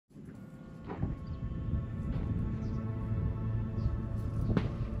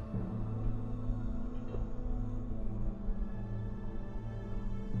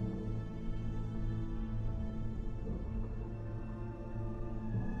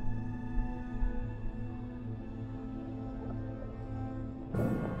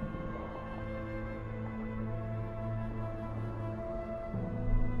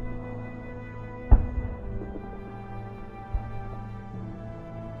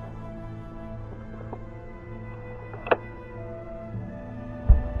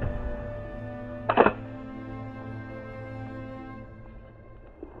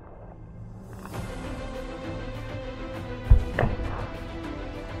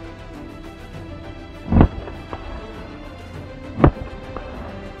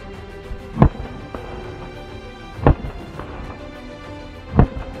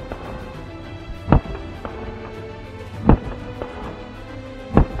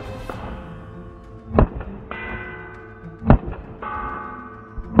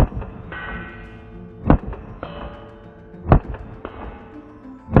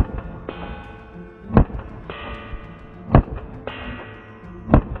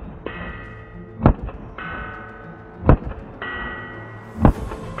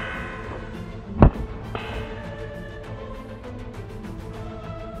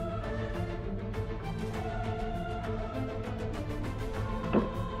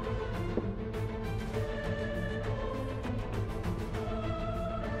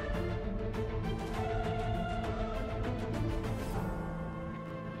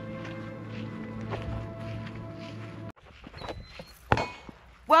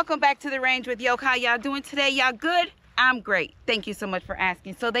Welcome back to the range with Yoke. How y'all doing today? Y'all good? I'm great. Thank you so much for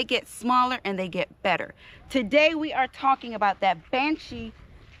asking. So they get smaller and they get better. Today we are talking about that Banshee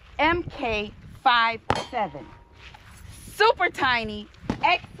MK57. Super tiny,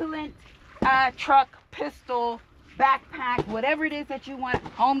 excellent truck, pistol, backpack, whatever it is that you want,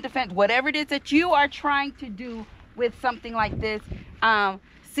 home defense, whatever it is that you are trying to do with something like this.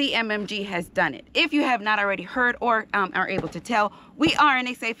 CMMG has done it. If you have not already heard or are able to tell, we are in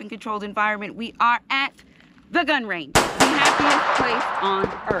a safe and controlled environment. We are at the gun range, the happiest place on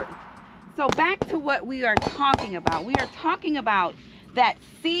earth. So back to what we are talking about. We are talking about that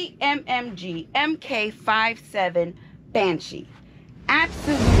CMMG MK57 Banshee.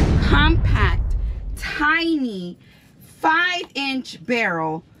 Absolute compact, tiny, 5-inch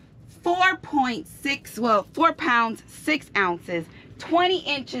barrel, 4 pounds, 6 ounces, 20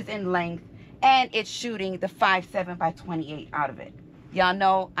 inches in length, and it's shooting the 5.7x28 out of it. Y'all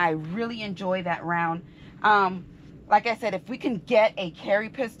know I really enjoy that round. Like I said, if we can get a carry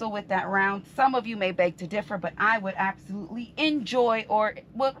pistol with that round, some of you may beg to differ, but I would absolutely enjoy or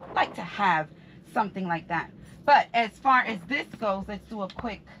would like to have something like that. But as far as this goes, let's do a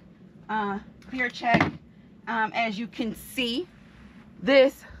quick clear check. As you can see,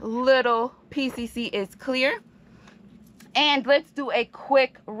 this little PCC is clear. And let's do a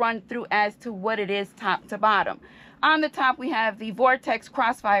quick run through as to what it is top to bottom. On the top, we have the Vortex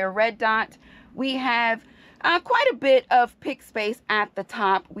Crossfire red dot. We have quite a bit of pick space at the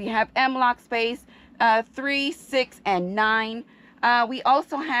top. We have M-lock space, 3, 6, and 9. We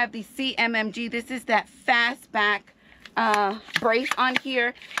also have the CMMG. This is that fastback brace on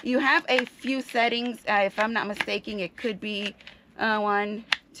here. You have a few settings. If I'm not mistaken, it could be 1,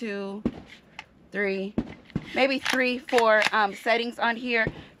 2, 3, maybe 3, 4 settings on here.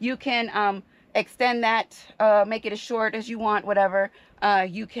 You can extend that, make it as short as you want, whatever.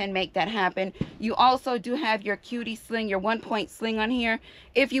 You can make that happen. You also do have your cutie sling, your 1-point sling on here.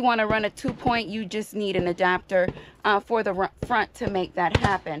 If you want to run a 2-point, you just need an adapter for the front to make that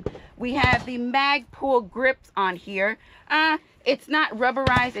happen. We have the Magpul grips on here. It's not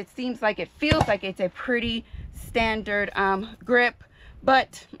rubberized. It seems like, it feels like it's a pretty standard grip.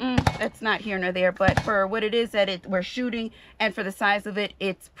 But that's not here nor there. But for what it is that we're shooting and for the size of it,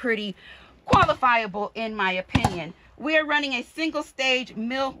 it's pretty qualifiable in my opinion. We're running a single stage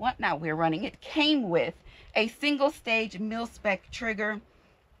it came with a single stage mil-spec trigger,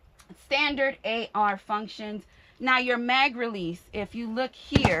 standard AR functions. Now your mag release, if you look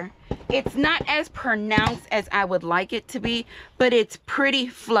here, it's not as pronounced as I would like it to be, but it's pretty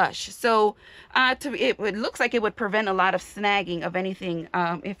flush. So it looks like it would prevent a lot of snagging of anything.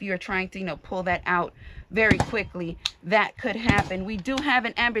 If you're trying to, pull that out very quickly, that could happen. We do have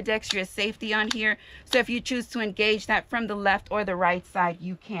an ambidextrous safety on here. So if you choose to engage that from the left or the right side,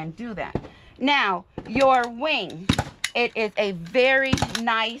 you can do that. Now, your wing, it is a very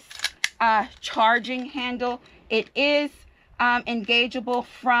nice charging handle. It is engageable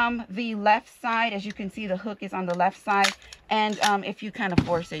from the left side. As you can see, the hook is on the left side, and if you kind of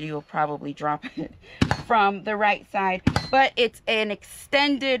force it, you'll probably drop it from the right side. But it's an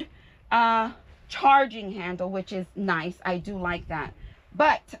extended charging handle, which is nice. I do like that.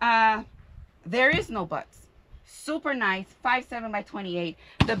 But there is no buts. Super nice, 5.7x28.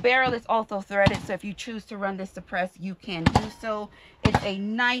 The barrel is also threaded, so if you choose to run this suppressed, you can do so. It's a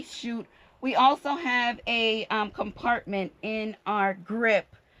nice shoot. We also have a compartment in our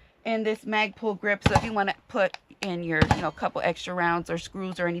grip, in this Magpul grip. So if you want to put in your, couple extra rounds or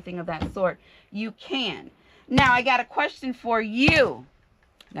screws or anything of that sort, you can. Now, I got a question for you.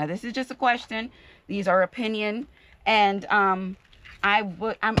 Now, this is just a question. These are opinion. And I'm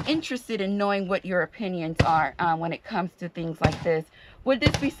interested in knowing what your opinions are when it comes to things like this. Would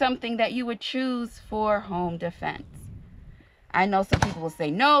this be something that you would choose for home defense? I know some people will say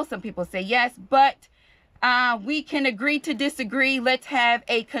no, some people say yes, but we can agree to disagree. Let's have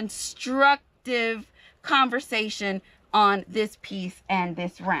a constructive conversation on this piece and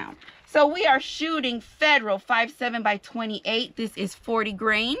this round. So we are shooting federal 5.7x28. This is 40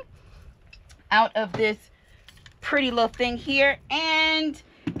 grain out of this pretty little thing here, and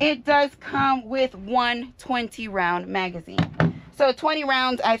it does come with one 20-round magazine. So 20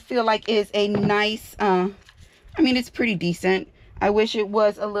 rounds, I feel like, is a nice it's pretty decent. I wish it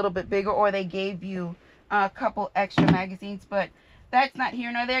was a little bit bigger, or they gave you a couple extra magazines, but that's not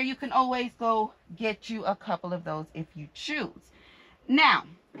here nor there. You can always go get you a couple of those if you choose. Now,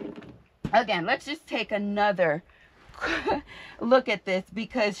 again, let's just take another look at this,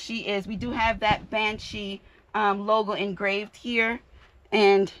 because we do have that Banshee logo engraved here,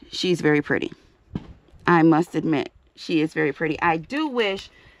 and she's very pretty. I must admit, she is very pretty. I do wish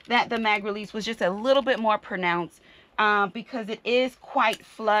that the mag release was just a little bit more pronounced because it is quite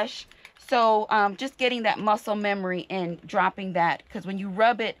flush. So just getting that muscle memory and dropping that, because when you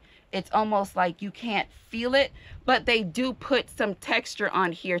rub it, it's almost like you can't feel it, but they do put some texture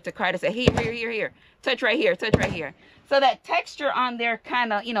on here to try to say, hey, here, touch right here, touch right here. So that texture on there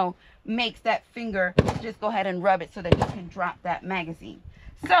kind of, you know, makes that finger just go ahead and rub it so that you can drop that magazine.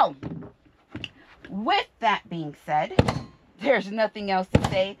 So with that being said, there's nothing else to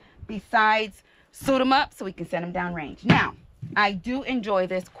say besides suit them up so we can send them down range. Now, I do enjoy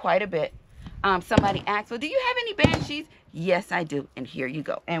this quite a bit. Somebody asked, well, do you have any Banshees? Yes, I do. And here you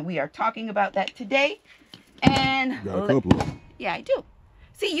go. And we are talking about that today. And got a couple. Yeah, I do.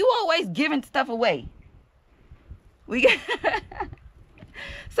 See, you always giving stuff away. We get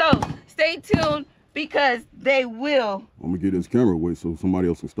so stay tuned because they will. I'm gonna get this camera away so somebody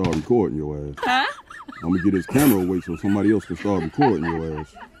else can start recording your ass. Huh? I'm gonna get this camera away so somebody else can start recording your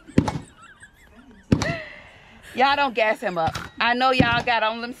ass. Y'all don't gas him up. I know y'all got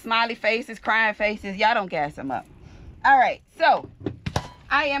on them smiley faces, crying faces. Y'all don't gas him up. All right, so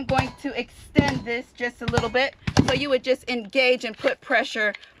I am going to extend this just a little bit. So you would just engage and put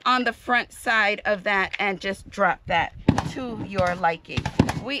pressure on the front side of that and just drop that to your liking.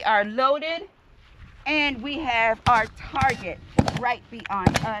 We are loaded and we have our target right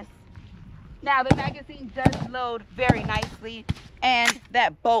beyond us. Now the magazine does load very nicely and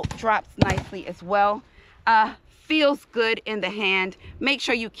that bolt drops nicely as well. Feels good in the hand. Make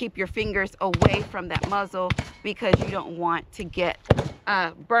sure you keep your fingers away from that muzzle because you don't want to get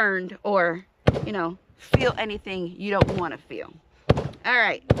burned or, you know, feel anything you don't want to feel. All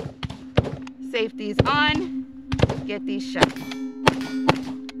right, safety's on. Get these shots.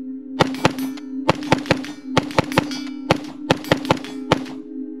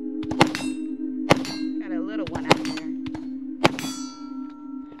 Got a little one out here.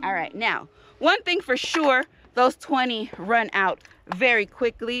 All right, now one thing for sure, those 20 run out very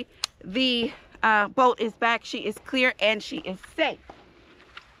quickly. The bolt is back, she is clear, and she is safe.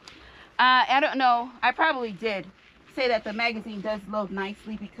 I don't know, I probably did say that the magazine does load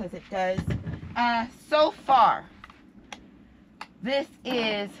nicely because it does. So far, this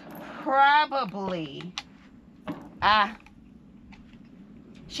is probably,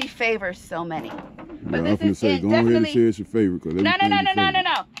 she favors so many. But yeah, this is go ahead and say it's your favorite. No.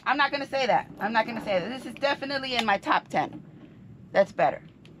 I'm not going to say that. I'm not going to say that. This is definitely in my top 10. That's better.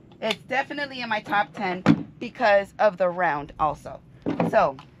 It's definitely in my top 10 because of the round also.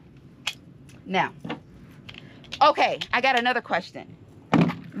 So, now, okay, I got another question.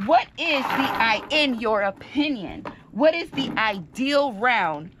 What is in your opinion, what is the ideal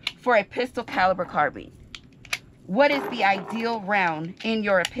round for a pistol caliber carbine? What is the ideal round in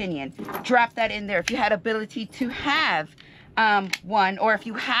your opinion? Drop that in there. If you had ability to have one, or if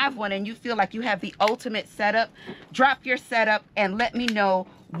you have one and you feel like you have the ultimate setup, drop your setup and let me know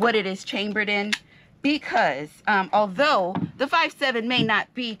what it is chambered in. Because although the 5.7 may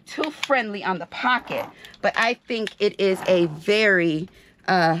not be too friendly on the pocket, but I think it is a very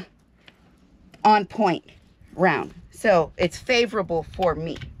on point round. So it's favorable for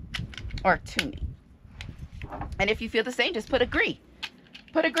me, or to me. And if you feel the same, just put agree.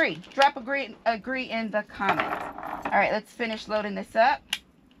 Put agree. Drop agree in the comments. All right, let's finish loading this up.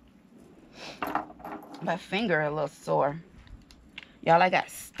 My finger a little sore. Y'all, I got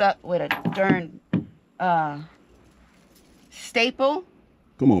stuck with a darn staple.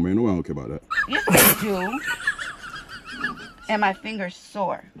 Come on, man. No, I don't care about that. Yes, I do. And my finger's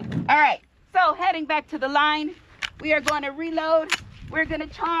sore. All right, so heading back to the line, we are going to reload, we're going to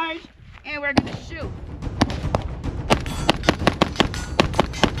charge, and we're going to shoot.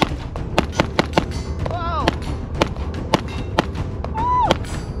 Whoa.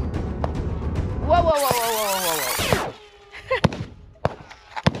 Whoa, whoa, whoa, whoa, whoa, whoa, whoa.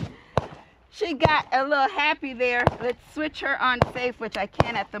 She got a little happy there. Let's switch her on safe, which I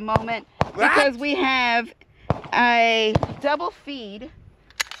can at the moment, because we have a double feed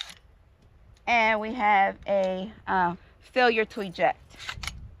and we have a failure to eject.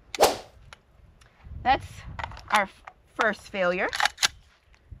 That's our first failure.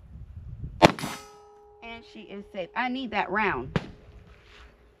 And she is safe. I need that round.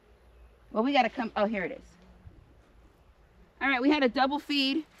 Well, we got to come. Oh, here it is. All right, we had a double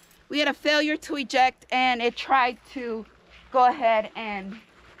feed. We had a failure to eject, and it tried to go ahead and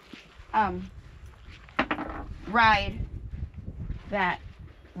ride that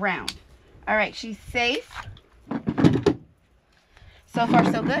round. All right, she's safe. So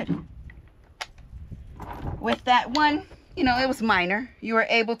far, so good. With that one, you know, it was minor. You were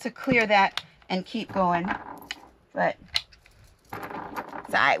able to clear that and keep going. but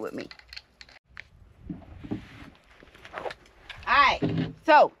it's all right with me. All right,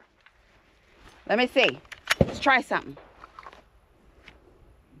 so let me see. Let's try something.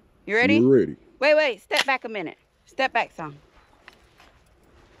 You ready? You're ready. Wait, step back a minute. Step back some.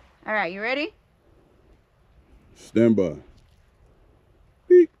 All right, you ready? Stand by.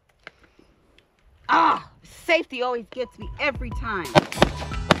 Beep. Ah, safety always gets me every time.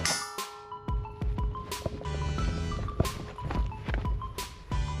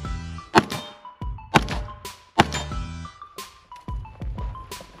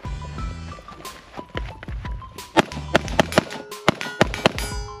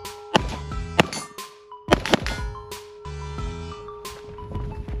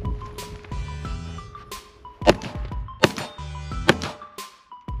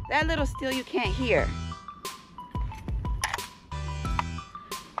 That little steel you can't hear.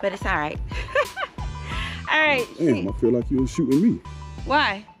 But it's all right. All right. Damn, I feel like you were shooting me.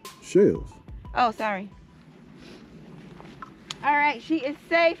 Why? Shells. Oh, sorry. All right, she is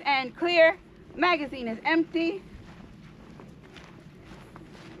safe and clear. Magazine is empty.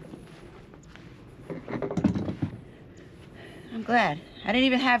 I'm glad. I didn't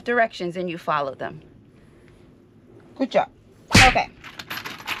even have directions and you followed them. Good job. Okay.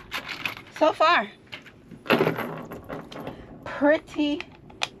 So far, pretty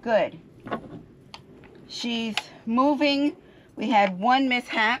good. She's moving. We had one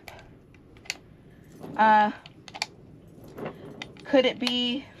mishap. Could it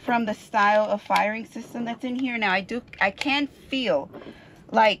be from the style of firing system that's in here? Now I can feel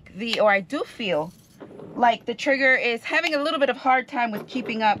like I do feel like the trigger is having a little bit of hard time with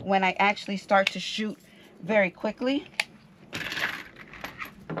keeping up when I actually start to shoot very quickly.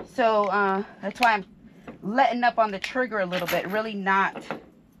 So that's why I'm letting up on the trigger a little bit, really not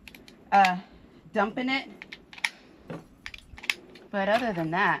dumping it. But other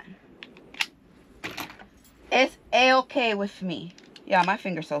than that, it's a-okay with me. Yeah, my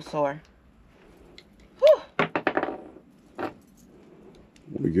finger's so sore. Whew.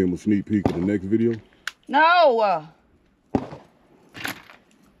 Want to give him a sneak peek of the next video? No!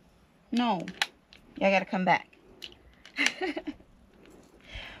 No. Yeah, I gotta come back.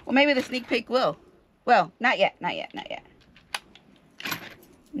 Well, maybe the sneak peek will. Well, not yet, not yet, not yet.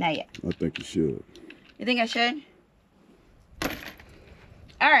 Not yet. I think you should. You think I should?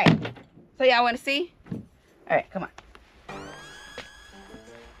 All right. So y'all want to see? All right, come on.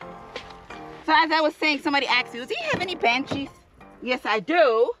 So as I was saying, somebody asked me, does he have any Banshees? Yes, I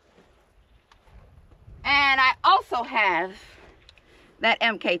do. And I also have that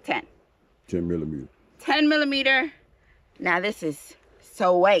MK10. 10mm. 10mm. Now this is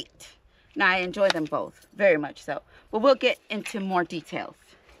so weight. Now I enjoy them both, very much so. But we'll get into more details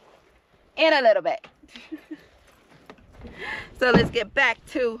in a little bit. So let's get back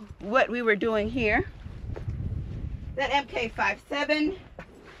to what we were doing here. That MK57.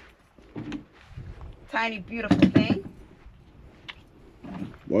 Tiny, beautiful thing.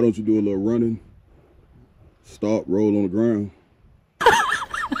 Why don't you do a little running? Stop, roll on the ground.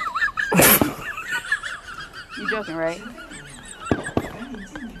 You joking, right?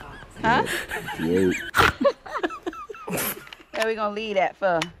 Huh? Whoa. Where we gonna leave that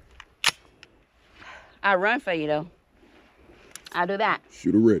for? I'll run for you though. I'll do that.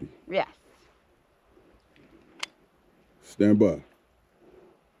 Shooter ready. Yes. Stand by.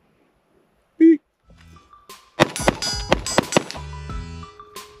 Beep.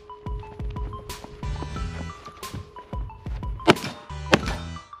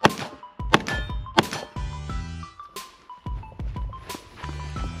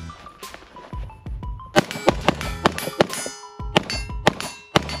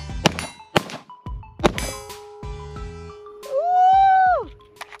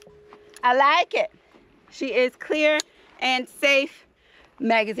 I like it. She is clear and safe.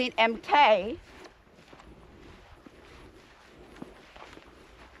 Magazine MK.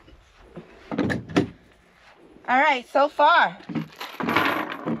 All right, so far,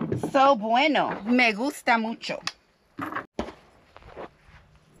 so bueno. Me gusta mucho. Let's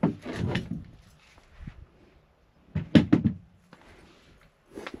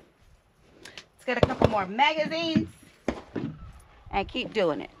get a couple more magazines and keep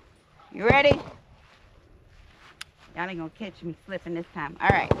doing it. You ready? Y'all ain't gonna catch me slipping this time. All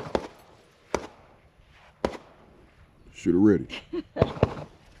right. Shooter ready.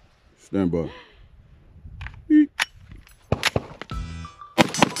 Stand by. Beep.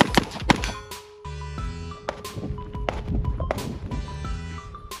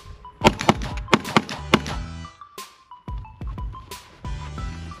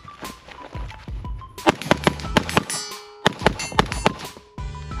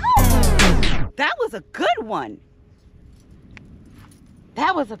 That was a good one.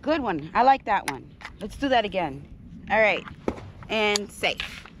 That was a good one. I like that one. Let's do that again. All right. And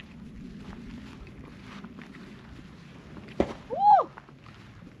safe. Woo!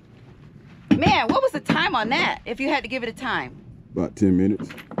 Man, what was the time on that, if you had to give it a time? About 10 minutes.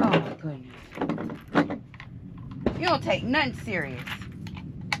 Oh, my goodness. You don't take nothing serious.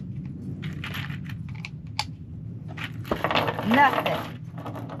 Nothing.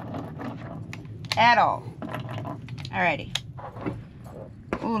 At all. Alrighty.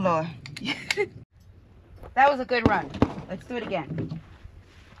 Oh, Lord. That was a good run. Let's do it again.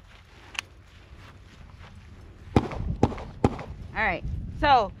 Alright.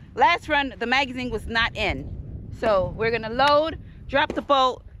 So, last run, the magazine was not in. So, we're going to load, drop the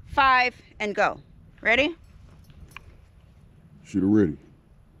bolt, 5, and go. Ready? Shooter ready.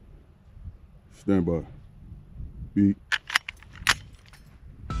 Stand by. Beat.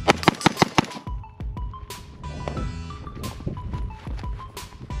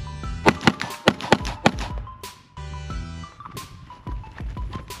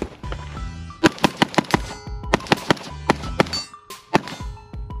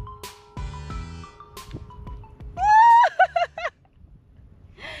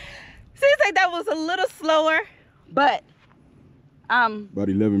 Seems like that was a little slower, but About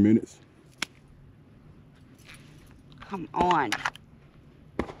 11 minutes. come on.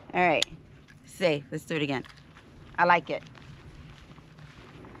 All right, safe. Let's do it again. I like it.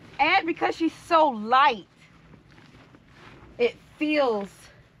 And because she's so light, it feels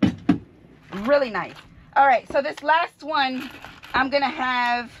really nice. All right, so this last one, I'm gonna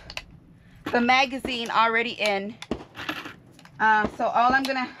have the magazine already in. So all I'm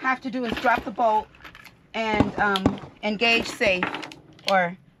gonna have to do is drop the bolt and engage safe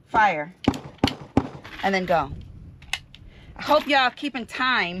or fire and then go. I hope y'all keeping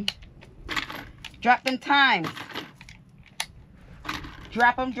time. Drop them times.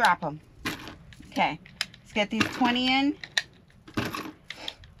 Drop them, drop them. Okay, let's get these 20 in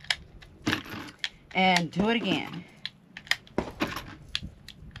and do it again.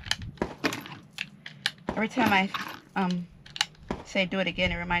 Every time I say do it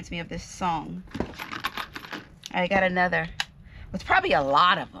again, it reminds me of this song. I got another. It's probably a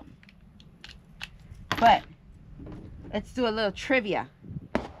lot of them, but let's do a little trivia.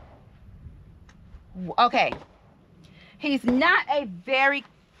 Okay, he's not a very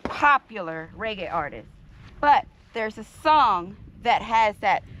popular reggae artist, but there's a song that has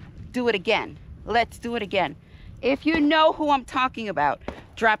that do it again. Let's do it again. If you know who I'm talking about,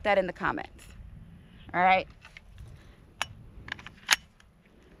 drop that in the comments. All right.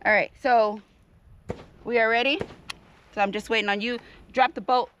 All right, so we are ready. So I'm just waiting on you. Drop the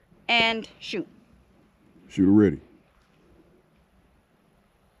bolt and shoot. Shooter ready.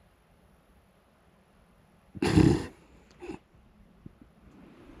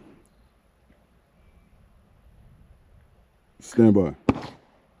 Stand by.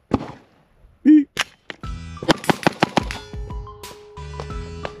 Beep.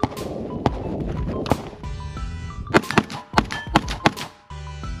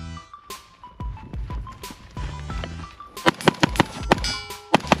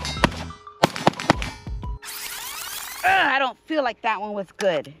 I don't feel like that one was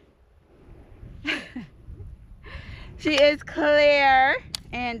good. She is clear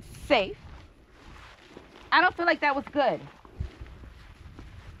and safe. I don't feel like that was good.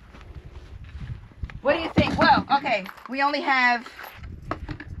 What do you think? Well, okay, we only have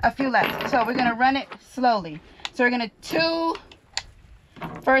a few left, so we're gonna run it slowly. So we're gonna 2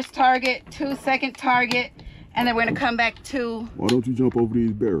 first target, 2 second target, and then we're gonna come back 2. Why don't you jump over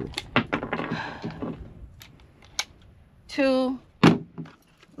these barrels? 2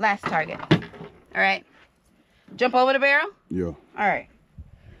 last target. All right, jump over the barrel. Yeah. All right,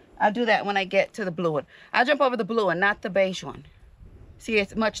 I'll do that when I get to the blue one. I'll jump over the blue one, not the beige one. See,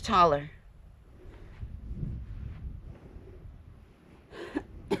 it's much taller.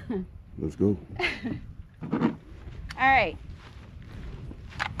 Let's go. All right.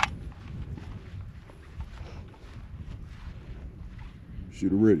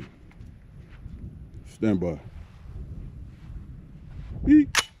 Shooter ready. Stand by.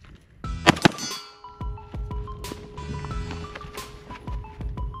 Beep.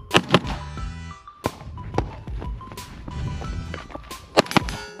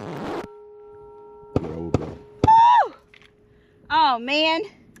 Woo! Oh man,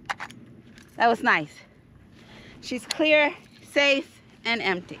 that was nice. She's clear, safe, and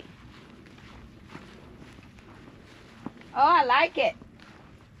empty. Oh, I like it.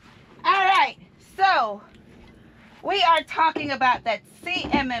 All right, so We are talking about that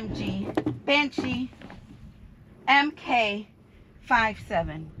CMMG Banshee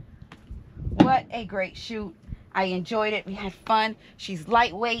MK57. What a great shoot. I enjoyed it. We had fun. She's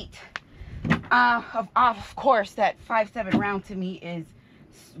lightweight. Of course, that 5.7 round to me is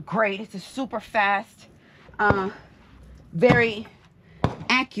great. It's a super fast, very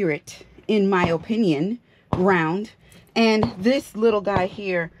accurate, in my opinion, round. And this little guy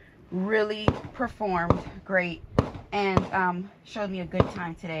here really performed great and showed me a good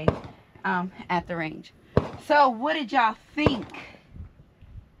time today at the range. So what did y'all think?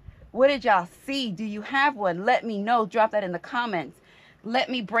 What did y'all see? Do you have one? Let me know. Drop that in the comments. Let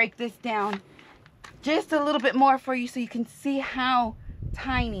me break this down just a little bit more for you so you can see how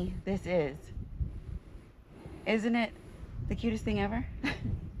tiny this is. Isn't it the cutest thing ever?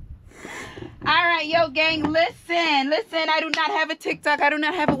 All right, yo gang, listen, I do not have a TikTok, I do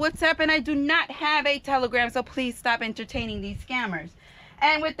not have a WhatsApp, and I do not have a Telegram, so please stop entertaining these scammers.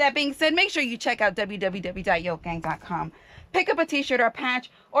 And with that being said, make sure you check out www.yokegang.com. Pick up a t-shirt or a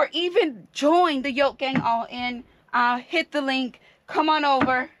patch, or even join the Yoke Gang All In. Hit the link, come on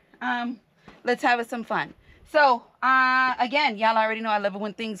over, let's have some fun. So, again, y'all already know I love it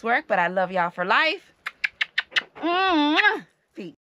when things work, but I love y'all for life.